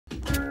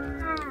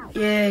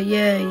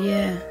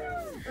Yeah.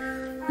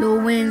 Lil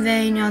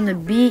Windvane on the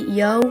beat,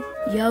 yo.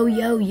 Yo,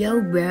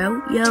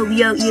 bro. Yo,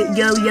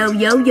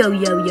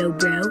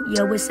 bro.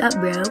 Yo, what's up,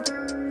 bro?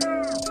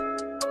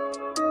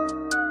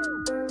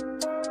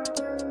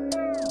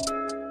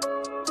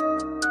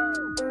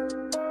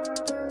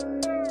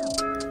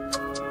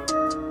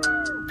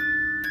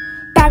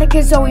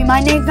 Badacazoey, my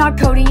name's not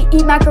Cody.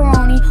 Eat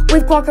macaroni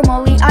with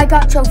guacamole. I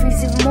got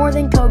trophies even more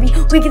than Kobe.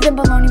 Wickeder than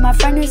bologna, my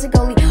friend is a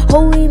goalie.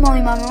 Holy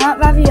moly, mama want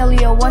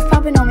ravioli. Oh, what's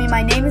poppin' on me?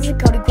 My name is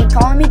Cody. Quit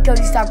calling me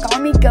Cody, stop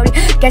calling me Cody.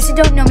 Guess you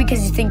don't know me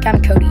cause you think I'm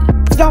Cody.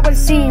 It's not what it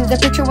seems, the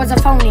picture was a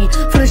phony.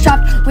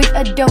 Photoshopped with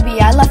Adobe.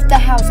 I left the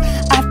house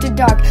after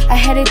dark. I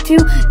headed to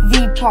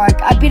the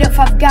park. I beat up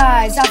 5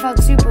 guys, I felt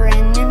super.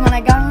 And then when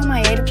I got home,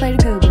 I ate a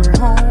plate of Goober.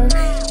 Home,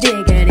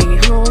 diggity,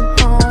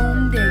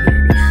 home, diggity.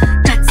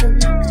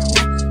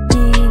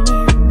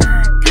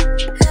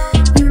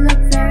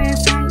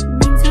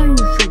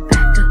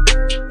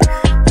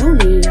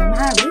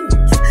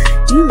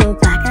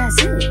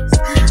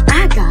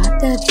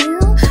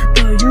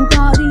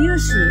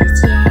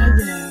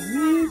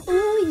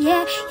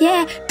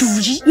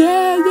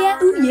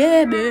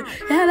 Yeah, man.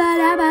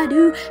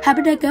 Habba-dabba-doo,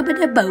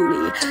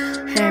 habba-da-gubba-da-boley.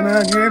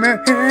 Hammer.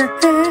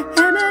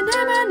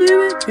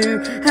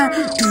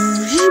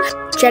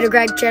 Cheddar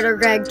Greg.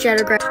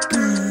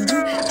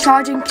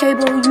 Charging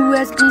cable,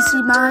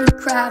 USB-C,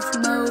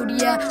 Minecraft mode,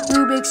 yeah.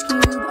 Rubik's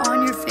Cube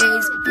on your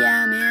face,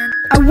 yeah, man.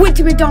 I went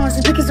to Mcdonalds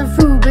to pick up some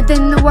food, but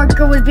then the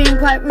worker was being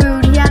quite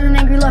rude. He had an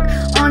angry look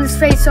on his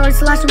face, so I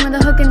slashed him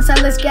with a hook and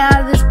said, let's get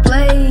out of this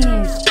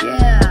place,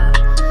 yeah.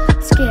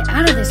 Let's get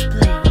out of this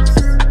place.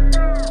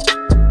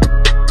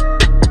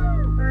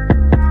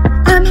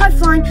 I'm high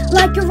flying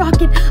like a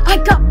rocket. I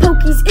got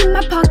pokies in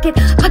my pocket.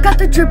 I got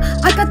the drip,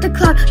 I got the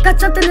clout. Got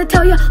something to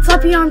tell ya,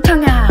 floppy arm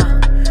tongue out.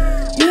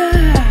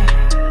 Yeah,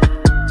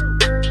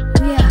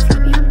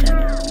 floppy arm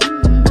tongue out.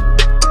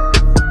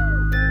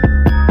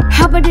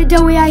 How about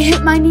Adobe? I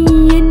hit my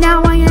knee and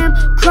now I am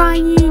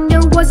crying.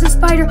 There was a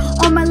spider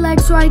on my leg,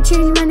 so I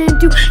changed my name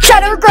to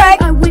Cheddar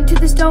Greg. I went to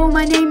the store,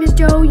 my name is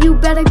Joe. You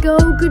better go,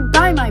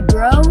 goodbye my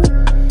bro.